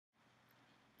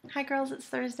Hi girls, it's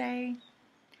Thursday.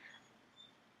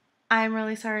 I'm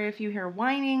really sorry if you hear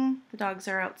whining. The dogs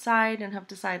are outside and have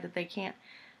decided they can't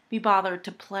be bothered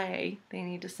to play. They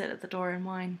need to sit at the door and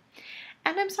whine.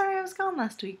 And I'm sorry I was gone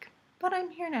last week, but I'm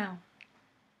here now.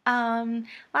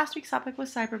 Last week's topic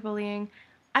was cyberbullying.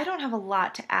 I don't have a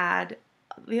lot to add.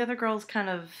 The other girls kind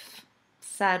of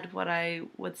said what I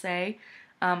would say.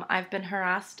 I've been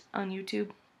harassed on YouTube.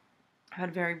 I've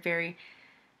had very, very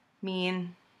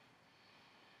mean,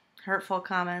 hurtful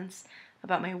comments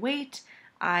about my weight.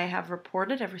 I have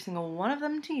reported every single one of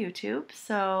them to YouTube,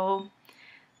 so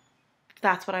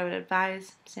that's what I would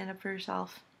advise. Stand up for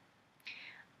yourself.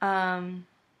 I've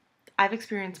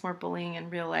experienced more bullying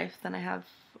in real life than I have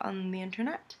on the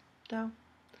internet, though.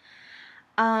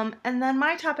 And then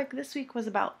my topic this week was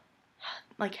about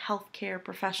healthcare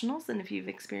professionals, and if you've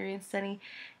experienced any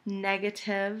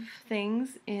negative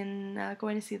things in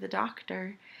going to see the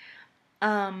doctor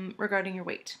regarding your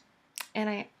weight. And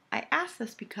I asked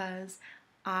this because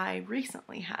I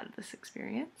recently had this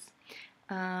experience.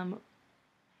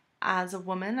 As a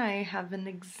woman, I have an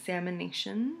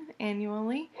examination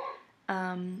annually,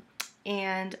 and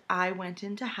I went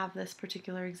in to have this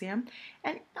particular exam,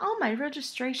 and on my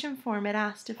registration form it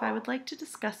asked if I would like to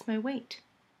discuss my weight.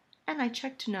 And I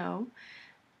checked no,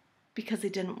 because I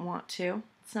didn't want to.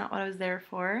 It's not what I was there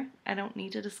for. I don't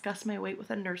need to discuss my weight with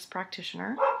a nurse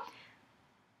practitioner.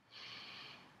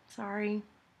 Sorry.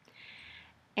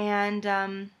 And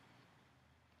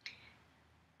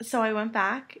so I went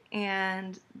back,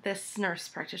 and this nurse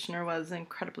practitioner was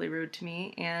incredibly rude to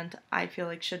me, and I feel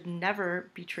like should never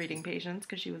be treating patients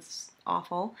because she was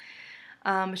awful.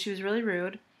 She was really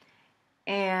rude.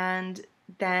 And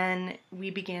then we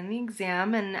began the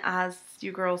exam, and as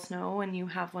you girls know, when you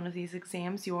have one of these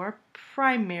exams, you are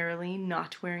primarily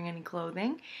not wearing any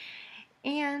clothing.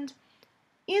 And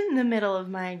in the middle of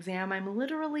my exam, I'm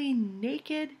literally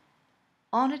naked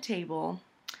on a table.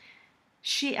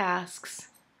 She asks,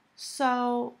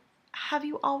 "So, have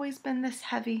you always been this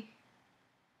heavy?"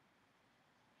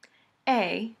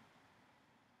 A,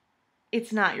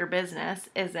 it's not your business,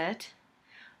 is it?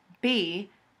 B,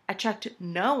 I checked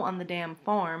no on the damn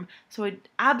form, so I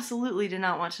absolutely did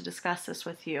not want to discuss this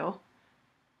with you.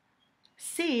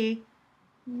 C,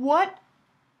 what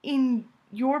in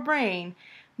your brain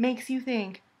makes you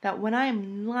think that when I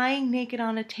am lying naked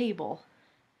on a table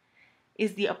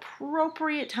is the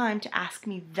appropriate time to ask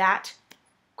me that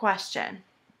question?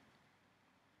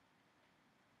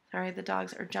 Sorry, the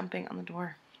dogs are jumping on the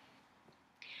door.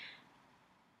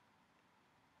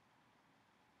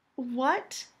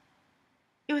 What?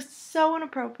 It was so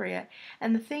inappropriate.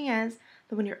 And the thing is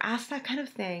that when you're asked that kind of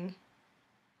thing,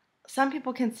 some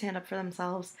people can stand up for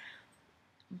themselves,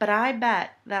 but I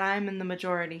bet that I'm in the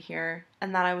majority here,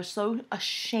 and that I was so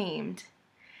ashamed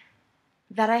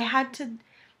that I had to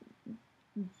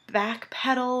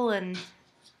backpedal and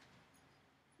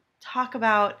talk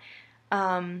about,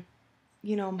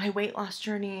 my weight loss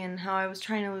journey and how I was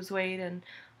trying to lose weight and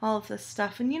all of this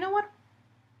stuff. And you know what?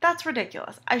 That's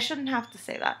ridiculous. I shouldn't have to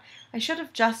say that. I should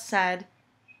have just said,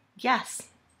 yes.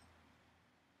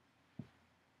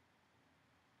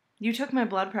 You took my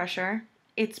blood pressure.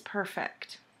 It's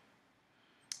perfect.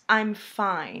 I'm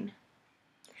fine.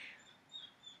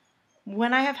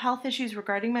 When I have health issues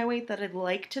regarding my weight that I'd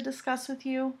like to discuss with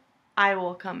you, I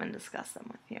will come and discuss them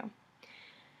with you.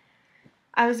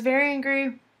 I was very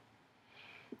angry.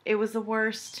 It was the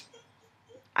worst.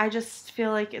 I just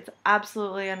feel like it's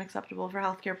absolutely unacceptable for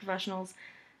healthcare professionals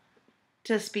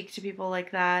to speak to people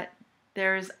like that.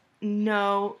 There's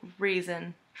no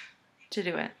reason to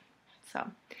do it.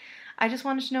 So I just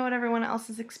wanted to know what everyone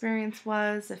else's experience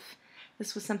was, if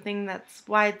this was something that's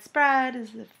widespread,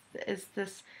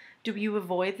 do you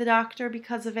avoid the doctor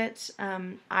because of it?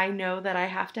 I know that I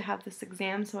have to have this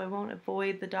exam, so I won't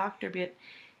avoid the doctor, but,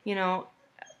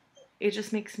 it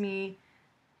just makes me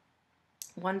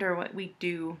wonder what we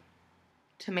do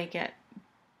to make it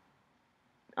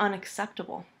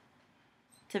unacceptable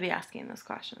to be asking those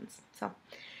questions. So,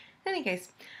 in any case,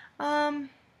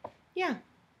 yeah,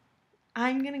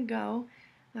 I'm gonna go.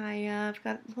 I've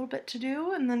got a little bit to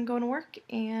do and then going to work,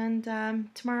 and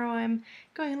tomorrow I'm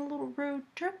going on a little road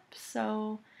trip,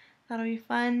 so that'll be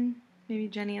fun. Maybe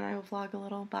Jenny and I will vlog a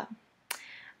little, but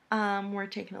we're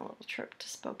taking a little trip to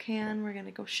Spokane. We're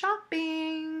gonna go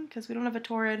shopping because we don't have a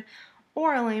Torrid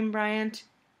or a Lane Bryant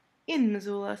in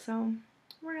Missoula, so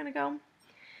we're gonna go.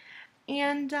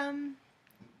 And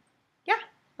yeah,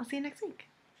 I'll see you next week.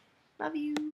 Love you.